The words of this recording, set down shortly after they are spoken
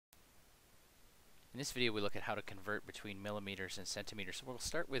In this video, we look at how to convert between millimeters and centimeters. So we'll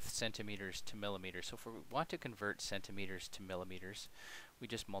start with centimeters to millimeters. So if we want to convert centimeters to millimeters, we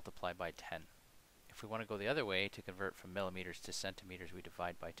just multiply by 10. If we want to go the other way, to convert from millimeters to centimeters, we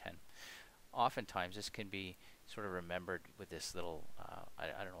divide by 10. Oftentimes, this can be sort of remembered with this little, I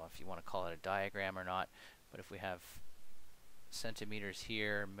don't know if you want to call it a diagram or not, but if we have centimeters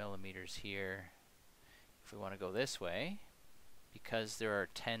here, millimeters here, if we want to go this way, because there are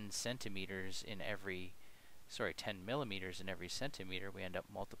 10 centimeters in every, 10 millimeters in every centimeter, we end up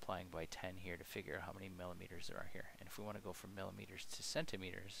multiplying by 10 here to figure out how many millimeters there are here. And if we want to go from millimeters to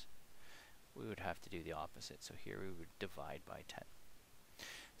centimeters, we would have to do the opposite. So here we would divide by 10.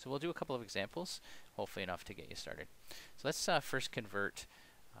 So we'll do a couple of examples, hopefully enough to get you started. So let's first convert,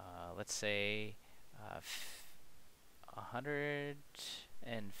 let's say,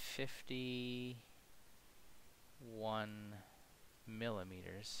 151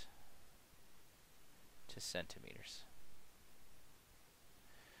 millimeters to centimeters.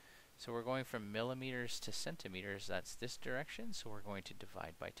 So we're going from millimeters to centimeters. That's this direction, so we're going to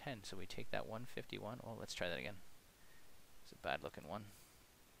divide by 10. So we take that 151. Oh, let's try that again. It's a bad looking one.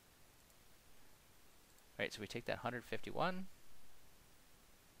 Right, so we take that 151,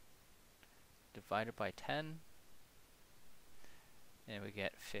 divide it by 10, and we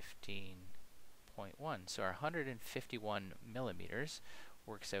get 15.1. So our 151 millimeters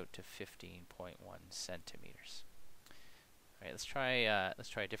works out to 15.1 centimeters. All right, let's try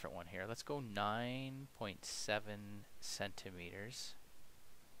a different one here. Let's go 9.7 centimeters,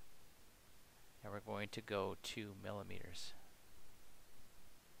 and we're going to go 2 millimeters.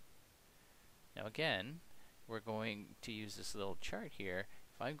 Now again, we're going to use this little chart here.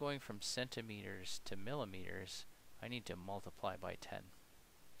 If I'm going from centimeters to millimeters, I need to multiply by 10.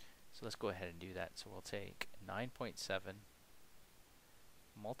 So let's go ahead and do that. So we'll take 9.7,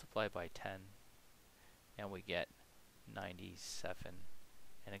 multiply by 10, and we get 97.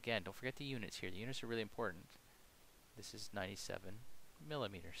 And again, don't forget the units here. The units are really important. This is 97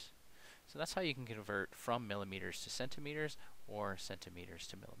 millimeters. So that's how you can convert from millimeters to centimeters or centimeters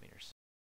to millimeters.